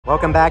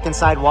Welcome back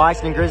inside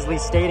Washington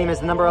Grizzlies Stadium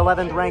as the number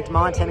 11th ranked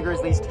Montana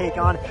Grizzlies take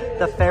on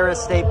the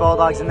Ferris State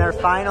Bulldogs in their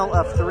final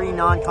of 3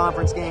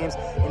 non-conference games.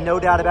 And no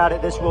doubt about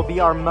it, this will be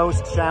our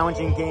most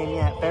challenging game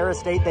yet. Ferris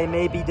State, they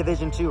may be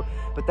Division II,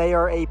 but they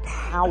are a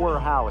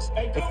powerhouse.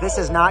 If this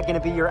is not going to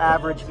be your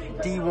average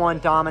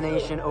D1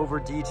 domination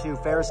over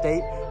D2, Ferris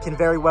State can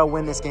very well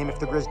win this game if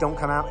the Grizz don't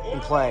come out and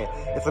play.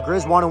 If the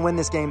Grizz want to win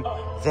this game,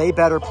 they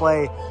better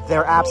play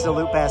their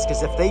absolute best,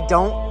 because if they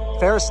don't,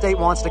 Ferris State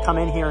wants to come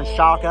in here and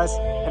shock us,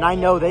 and I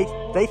know they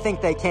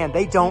think they can.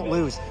 They don't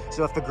lose.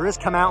 So if the Grizz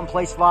come out and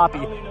play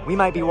sloppy, we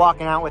might be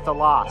walking out with a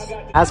loss.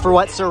 As for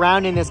what's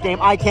surrounding this game,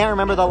 I can't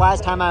remember the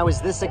last time I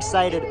was this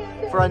excited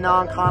for a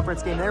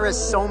non-conference game. There is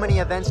so many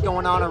events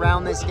going on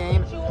around this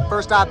game.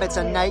 First off, it's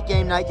a night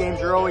game. Night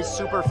games are always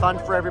super fun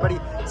for everybody.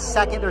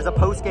 Second, there's a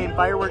post-game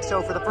fireworks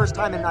show for the first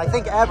time in I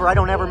think ever. I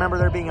don't ever remember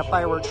there being a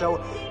fireworks show.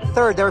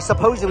 Third, there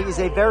supposedly is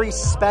a very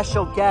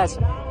special guest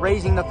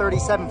raising the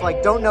 37th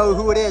flag. Don't know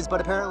who it is,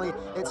 but apparently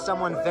it's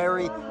someone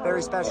very,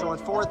 very special.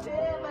 And fourth,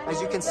 as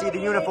you can see, the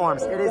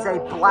uniforms. It is a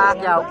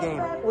blackout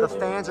game. The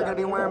fans are going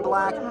to be wearing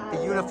black.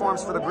 The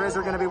uniforms for the Grizz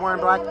are going to be wearing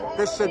black.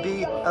 This should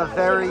be a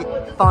very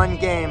fun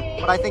game.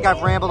 But I think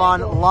I've rambled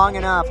on long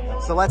enough,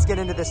 so let's get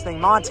into this thing.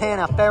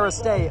 Montana, Ferris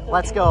State,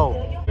 let's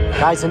go.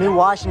 Guys, the new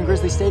Washington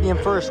Grizzlies Stadium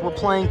first. We're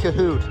playing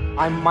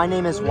Kahoot. My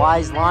name is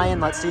Wise Lion.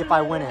 Let's see if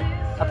I win it.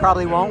 I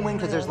probably won't win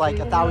because there's like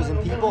 1,000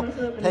 people.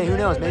 Hey, who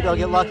knows? Maybe I'll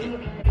get lucky.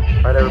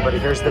 All right, everybody,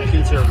 here's the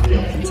pizza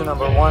review. Pizza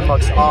number 1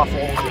 looks awful.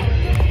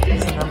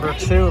 Pizza number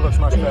 2 looks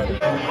much better.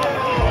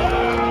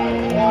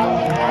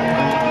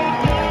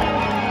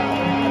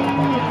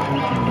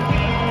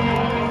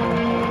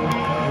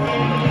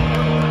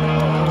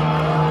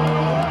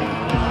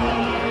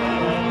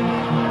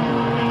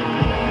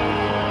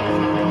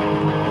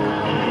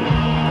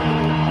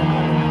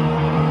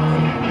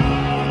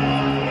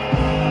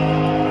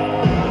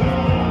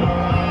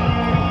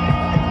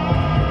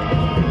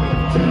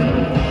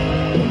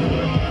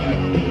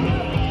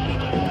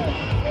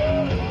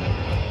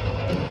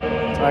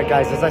 Alright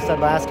guys, as I said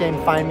last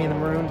game, find me in the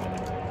maroon.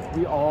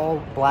 We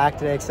all black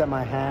today except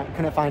my hat.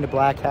 Couldn't find a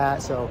black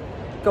hat, so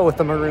go with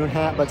the maroon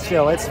hat. But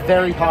still, it's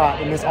very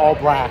hot in this all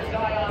black.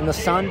 In the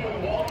sun,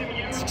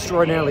 it's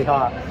extraordinarily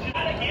hot.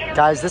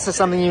 Guys, this is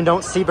something you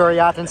don't see very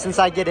often. Since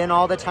I get in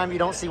all the time, you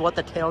don't see what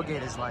the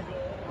tailgate is like.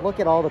 Look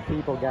at all the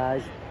people,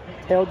 guys.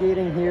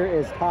 Tailgating here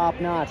is top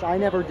notch. I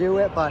never do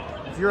it, but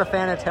if you're a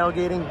fan of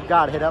tailgating, you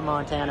gotta hit up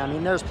Montana. I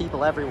mean, there's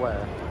people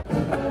everywhere.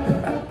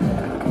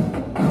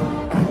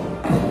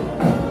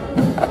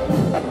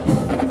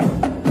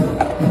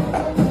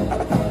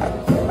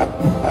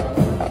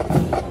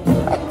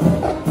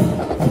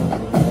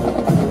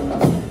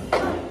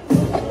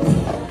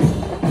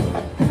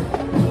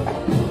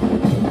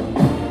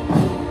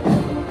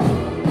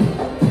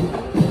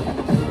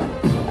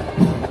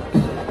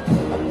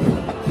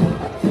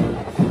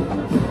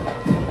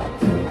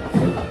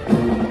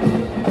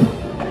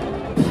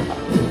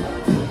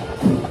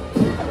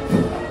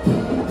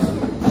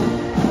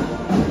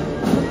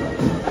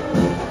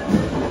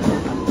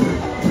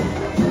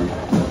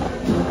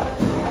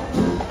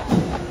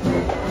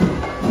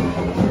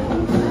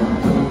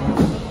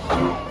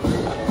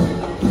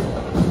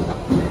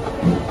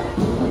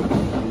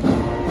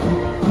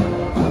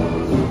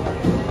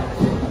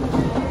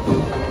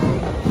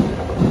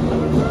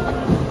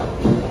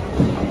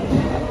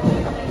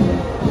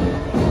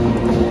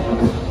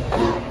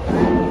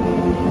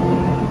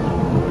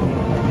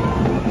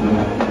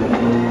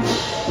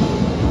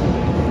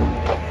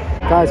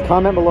 Guys,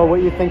 comment below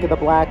what you think of the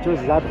black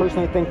jerseys. I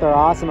personally think they're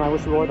awesome. I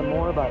wish we wore them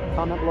more, but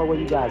comment below what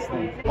you guys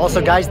think.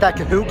 Also, guys, that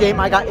Kahoot game,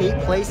 I got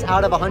 8th place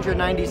out of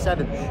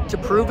 197. To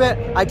prove it,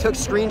 I took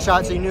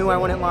screenshots so you knew I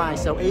wouldn't lie.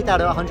 So 8th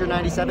out of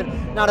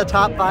 197. Not a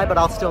top 5, but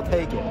I'll still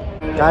take it.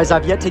 Guys,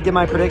 I've yet to give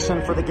my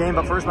prediction for the game,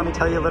 but first let me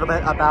tell you a little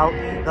bit about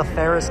the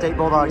Ferris State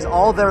Bulldogs.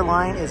 All their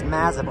line is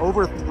massive,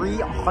 over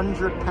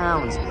 300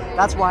 pounds.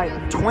 That's why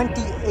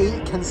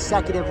 28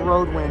 consecutive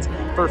road wins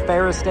for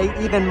Ferris State.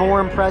 Even more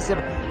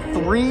impressive,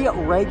 3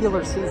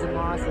 regular season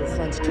losses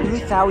since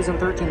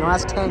 2013, the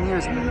last 10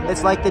 years.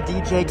 It's like the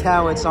DJ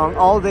Khaled song.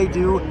 All they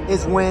do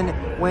is win,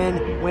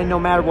 win, win no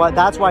matter what.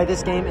 That's why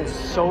this game is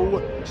so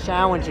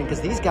challenging,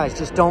 because these guys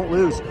just don't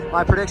lose.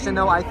 My prediction,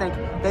 though, I think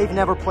they've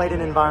never played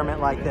an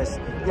environment like this.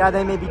 Yeah,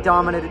 they may be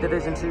dominant at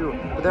Division II,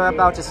 but they're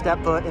about to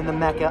step foot in the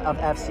mecca of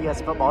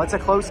FCS football. It's a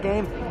close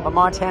game, but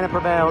Montana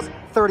prevails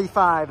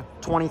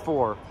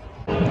 35-24.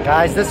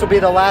 Guys, this will be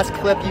the last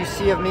clip you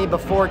see of me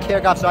before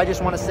kickoff, so I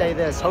just want to say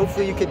this.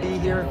 Hopefully you could be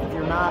here. If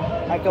you're not,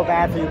 I feel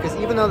bad for you, because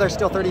even though there's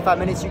still 35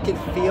 minutes, you can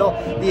feel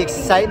the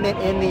excitement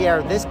in the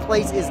air. This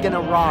place is going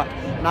to rock,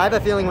 and I have a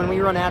feeling when we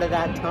run out of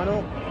that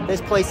tunnel, this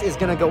place is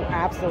going to go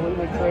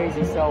absolutely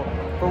crazy. So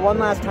for one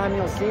last time,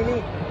 you'll see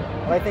me,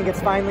 but I think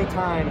it's finally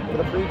time for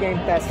the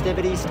pregame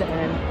festivities to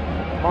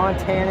end.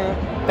 Montana,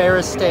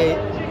 Ferris State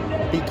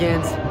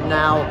begins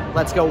now.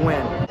 Let's go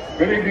win.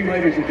 Good evening,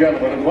 ladies and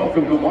gentlemen, and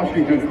welcome to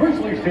Washington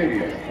Grizzlies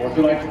Stadium for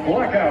tonight's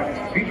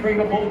Blackout, featuring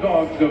the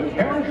Bulldogs of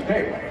Ferris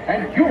State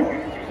and your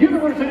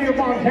University of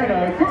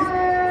Montana Grizzlies.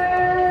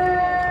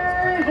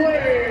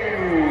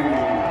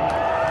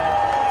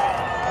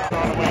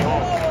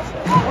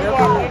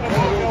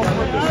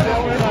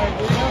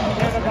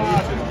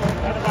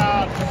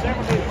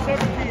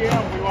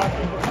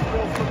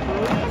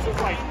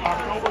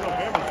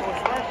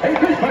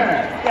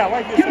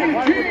 Give me a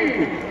G.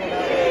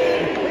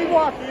 He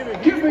walked in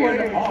and Give me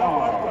an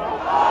R.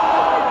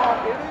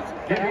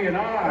 Give me an I.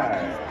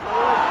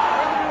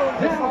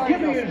 Now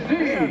give me a Z.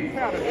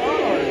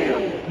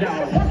 Now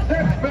what's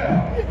that spell?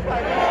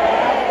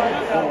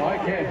 Oh, I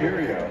can't hear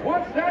you.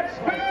 What's that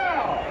spell?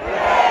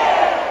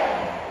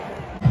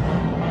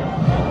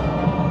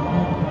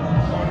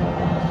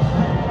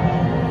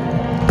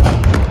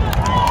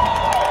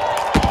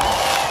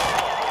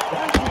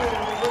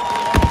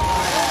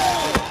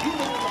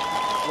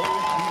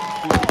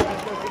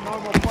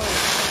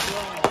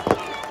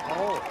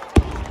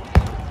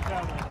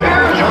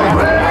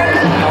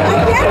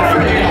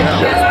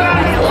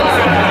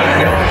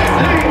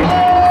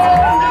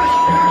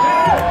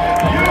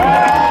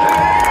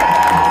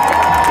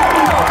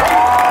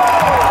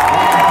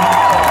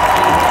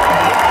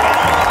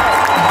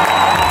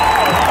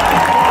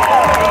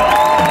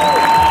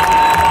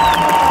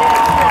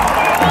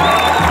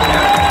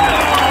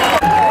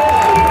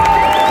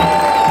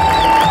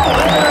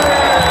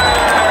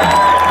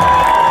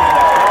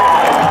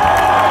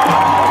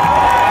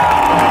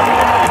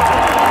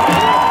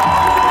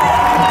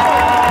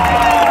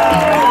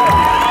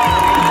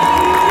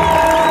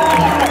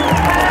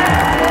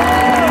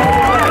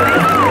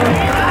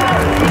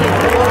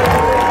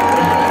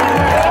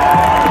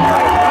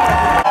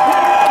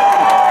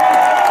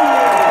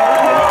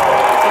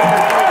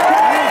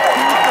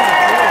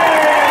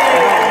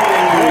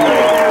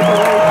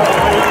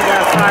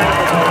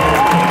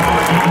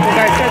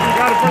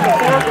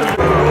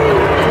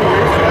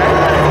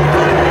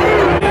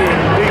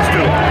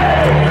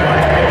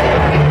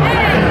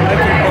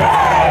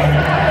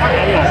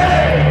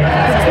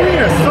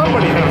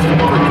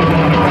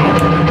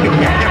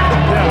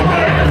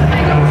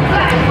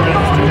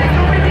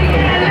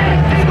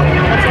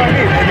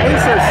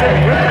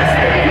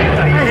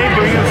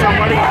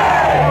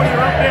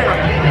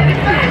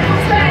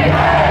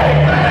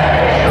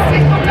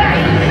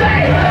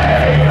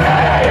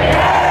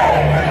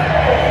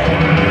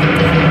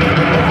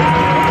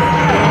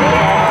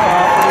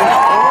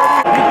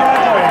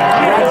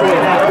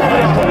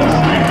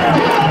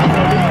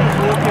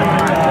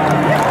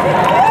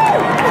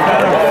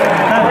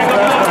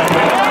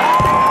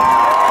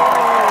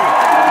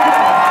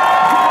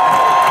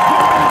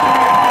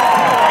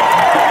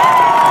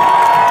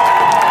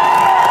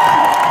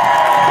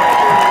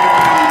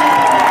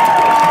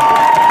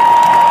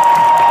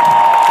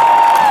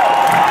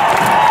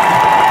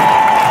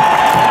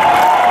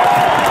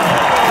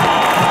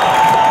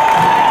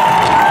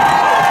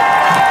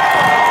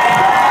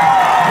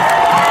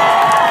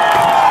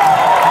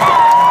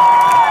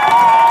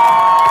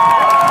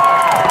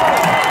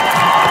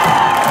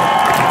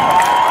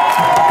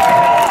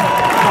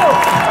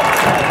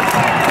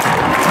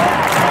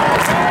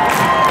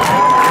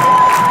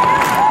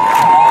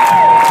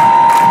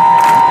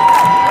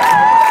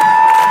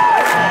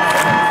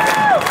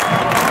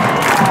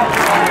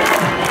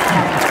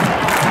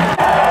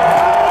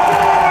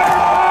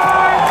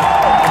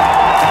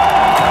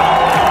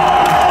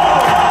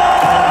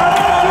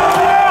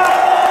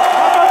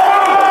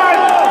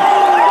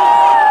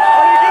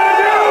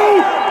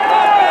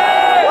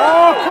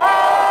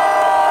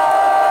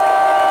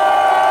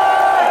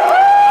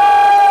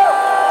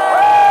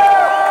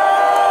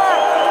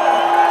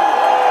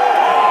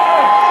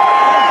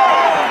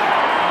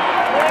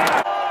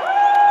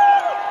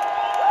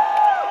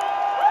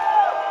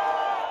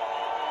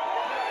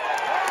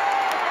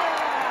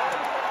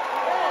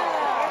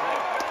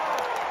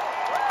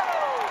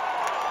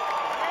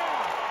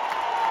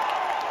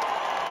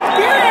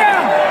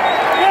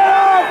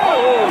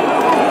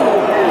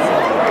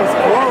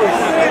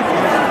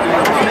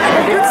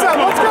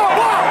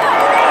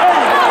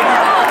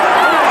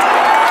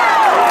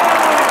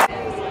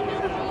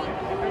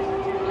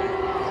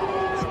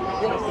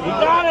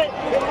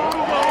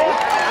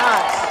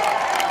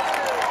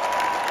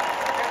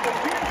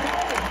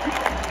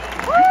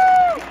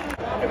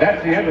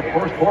 That's the end of the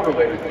first quarter,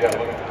 ladies and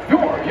gentlemen.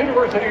 Your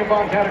University of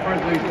Montana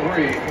Grizzlies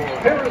 3,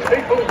 Ferris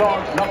State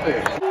Bulldogs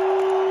 0.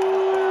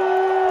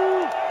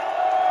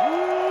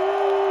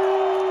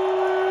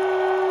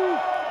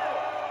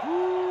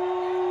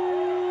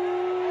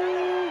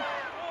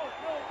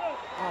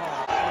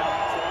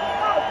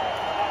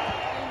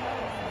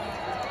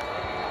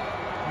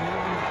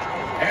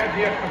 And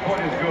the extra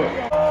point is good.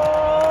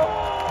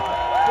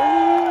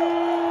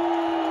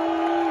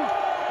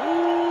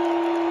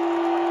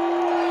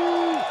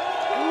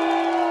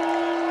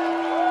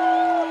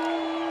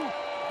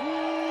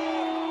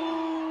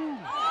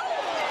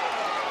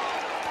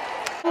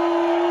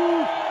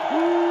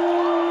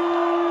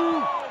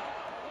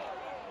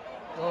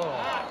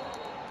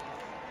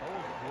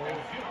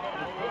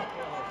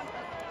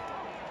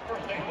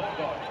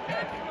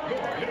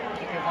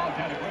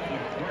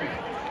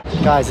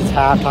 Guys, it's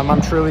halftime. I'm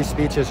truly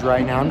speechless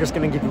right now. I'm just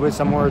going to give you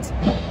some words.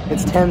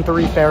 It's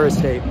 10-3 Ferris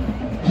State.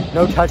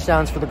 No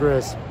touchdowns for the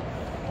Grizz.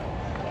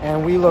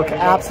 And we look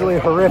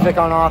absolutely horrific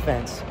on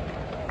offense.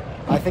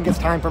 I think it's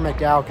time for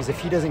McDowell, because if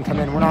he doesn't come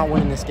in, we're not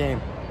winning this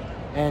game.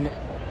 And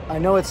I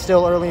know it's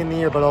still early in the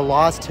year, but a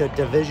loss to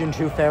Division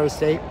II Ferris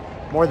State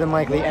more than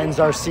likely ends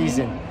our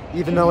season,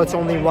 even though it's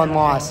only one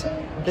loss.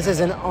 This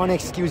is an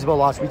unexcusable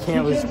loss. We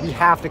can't lose. We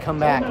have to come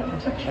back.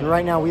 And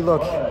right now we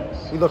look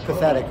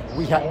pathetic.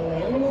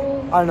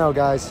 I don't know,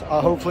 guys.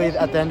 Hopefully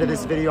at the end of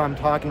this video, I'm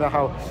talking about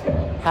how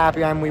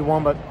happy I am we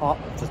won, but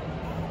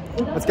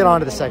let's get on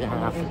to the second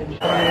half. I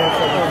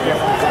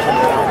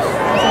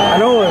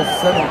know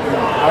it's 17.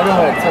 I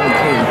know it's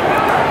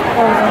 17.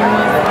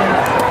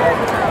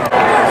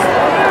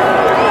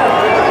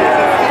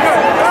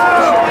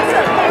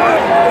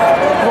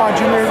 Come on,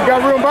 Junior. You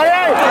got room, buddy.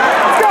 Hey,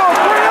 let's go.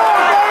 Put it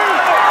on, baby.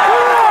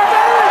 Put it on,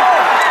 baby.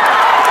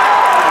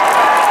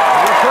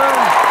 Your turn.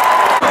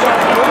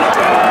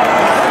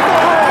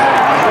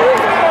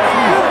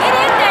 Get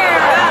in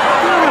there.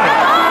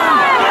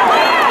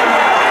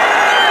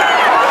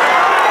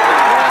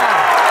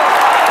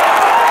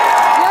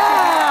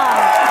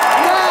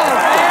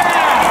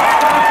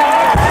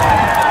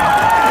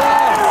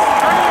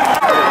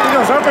 He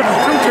goes up into 2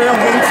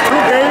 tailgates, 2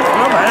 games,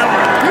 I'm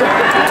happy.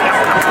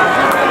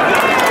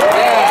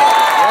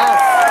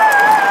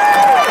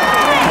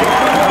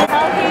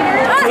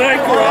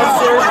 Thank you,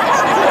 officer.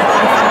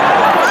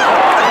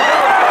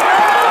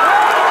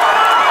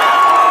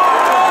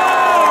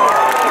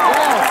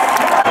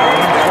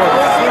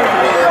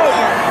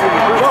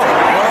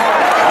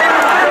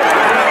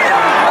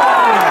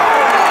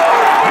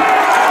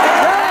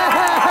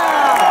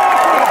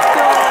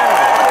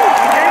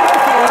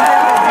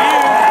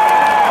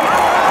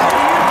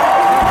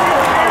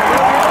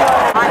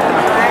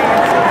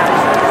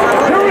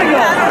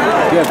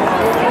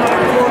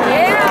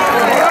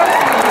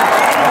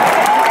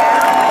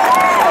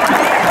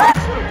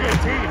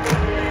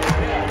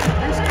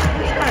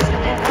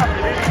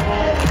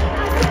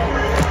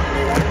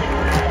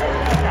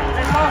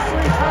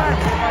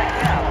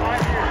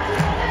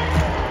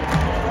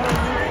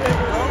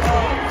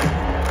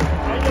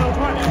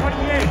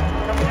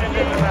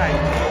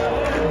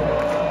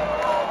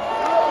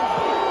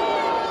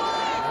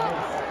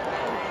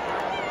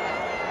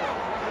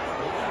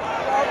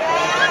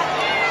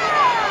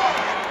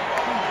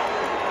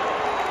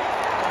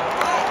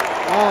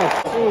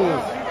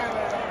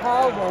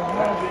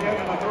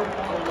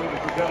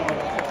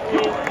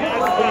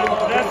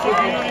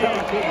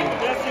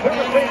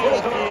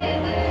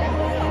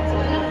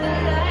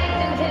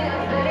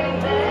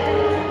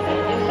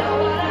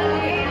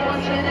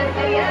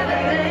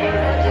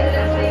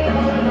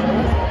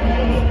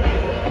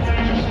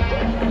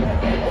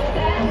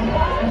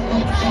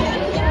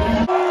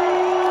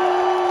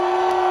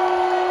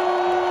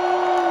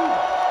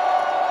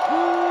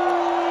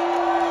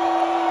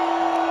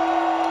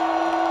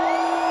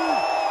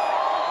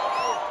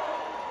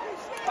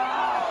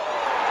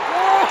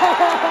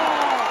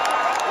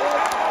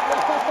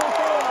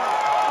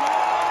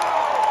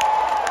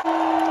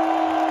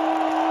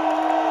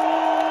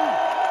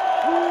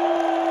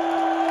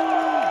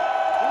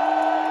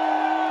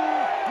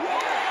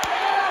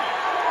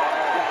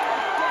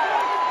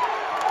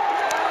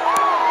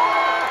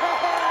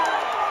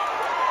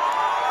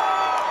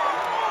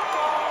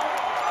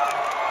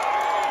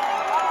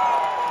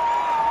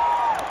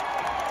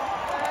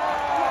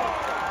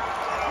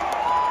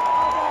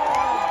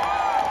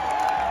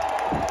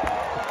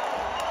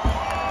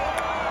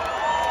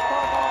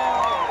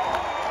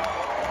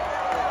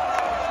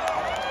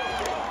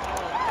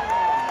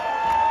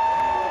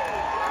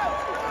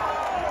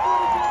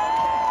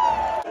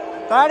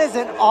 That is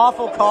an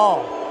awful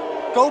call.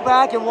 Go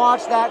back and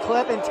watch that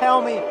clip and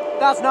tell me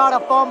that's not a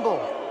fumble.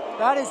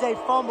 That is a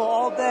fumble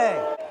all day.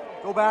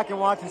 Go back and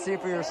watch and see it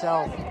for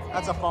yourself.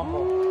 That's a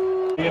fumble.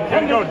 The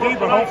intended go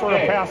deep and hope for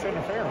a pass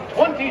interference.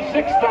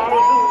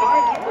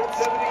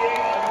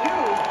 $26,978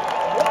 new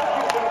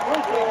Washington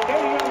Grizzly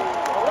Stadium.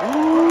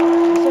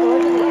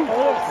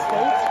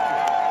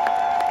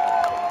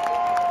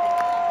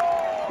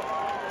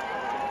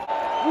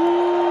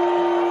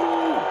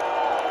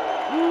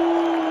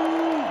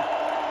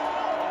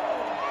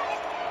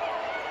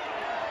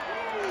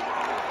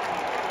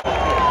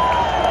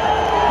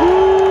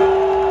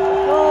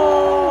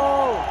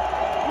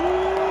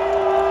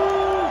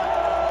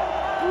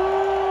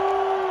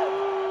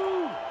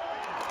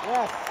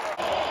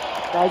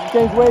 Guys, this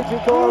game's way too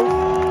close.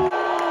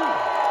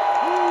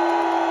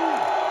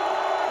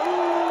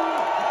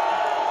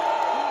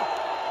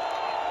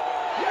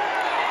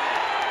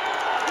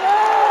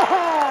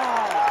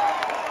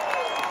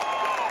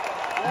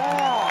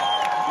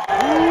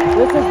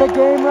 This is the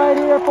game right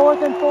here,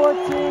 4th and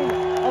 14.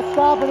 Let's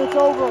stop and it's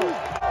over.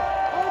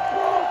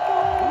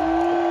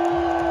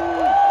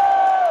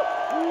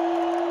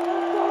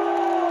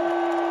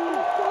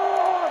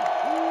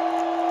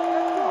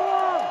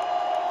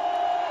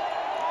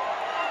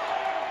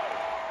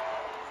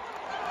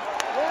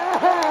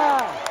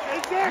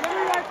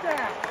 Exactly like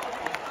that.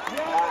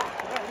 Yeah.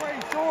 That way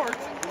short.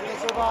 You're gonna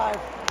survive.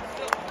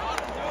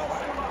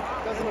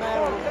 Doesn't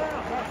matter.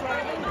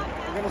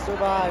 You're gonna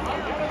survive.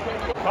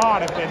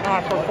 God, if they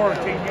not for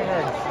 14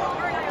 yards.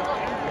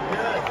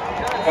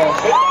 You're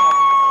gonna win.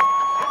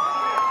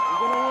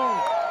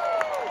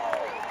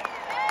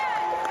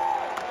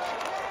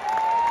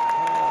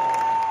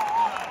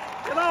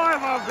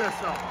 this,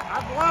 though. I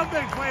love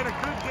they played a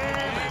good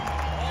game.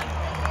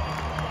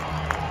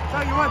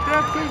 Tell you what,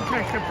 their team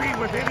can compete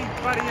with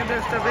anybody in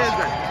this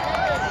division.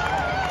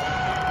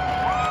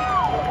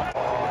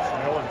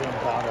 Smelling them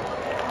powder.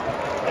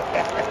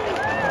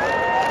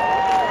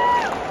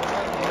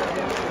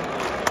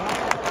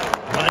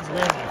 Mine's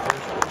Ramsey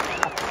first.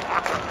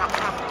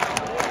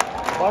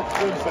 Fuck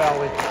Good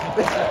Sally.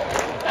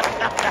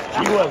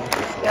 She wasn't.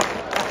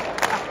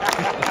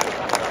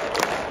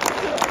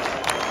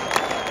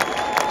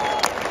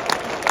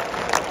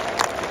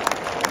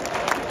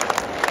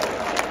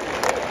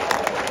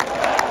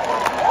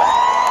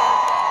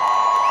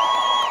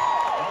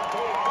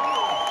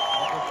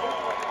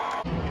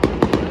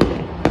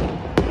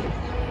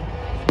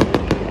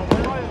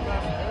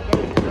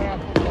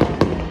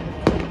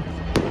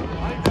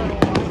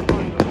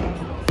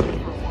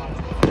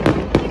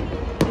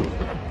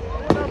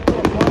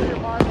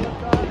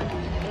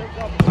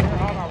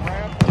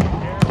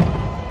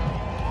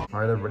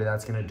 All right, everybody,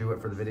 that's gonna do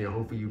it for the video.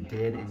 Hopefully you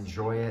did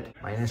enjoy it.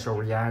 My initial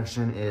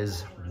reaction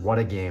is, what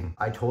a game.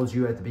 I told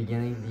you at the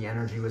beginning the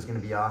energy was gonna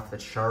be off the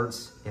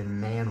charts, and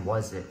man,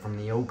 was it. From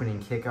the opening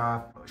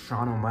kickoff,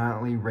 Sean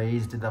O'Malley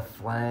raised the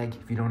flag.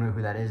 If you don't know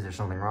who that is, there's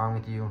something wrong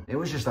with you. It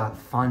was just a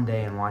fun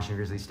day in Washington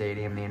Grizzly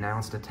Stadium. They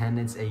announced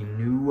attendance, a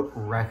new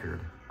record.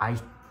 I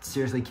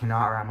seriously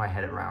cannot wrap my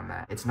head around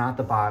that. It's not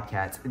the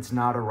Bobcats, it's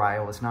not a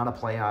rival, it's not a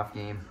playoff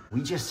game.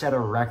 We just set a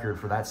record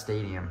for that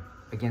stadium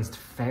against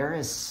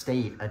Ferris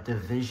State, a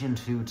Division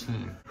II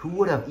team. Who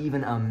would have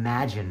even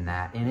imagined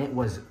that? And it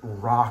was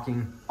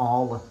rocking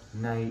all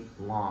night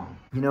long.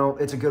 You know,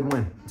 it's a good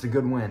win. It's a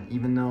good win.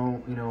 Even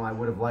though, you know, I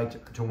would have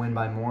liked to win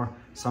by more,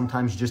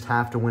 sometimes you just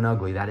have to win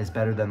ugly. That is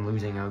better than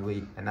losing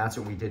ugly, and that's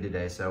what we did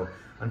today. So,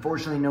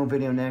 unfortunately, no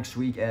video next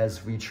week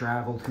as we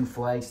travel to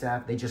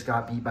Flagstaff. They just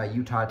got beat by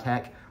Utah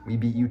Tech. We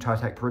beat Utah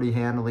Tech pretty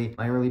handily.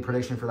 My early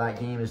prediction for that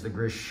game is the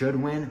Grizz should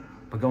win,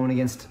 but going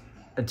against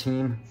a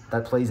team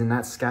that plays in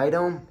that Sky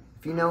Dome,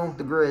 if you know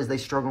the Grizz, they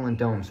struggle in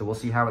domes, so we'll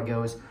see how it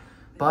goes.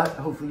 But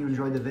hopefully you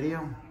enjoyed the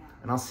video,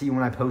 and I'll see you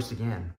when I post again.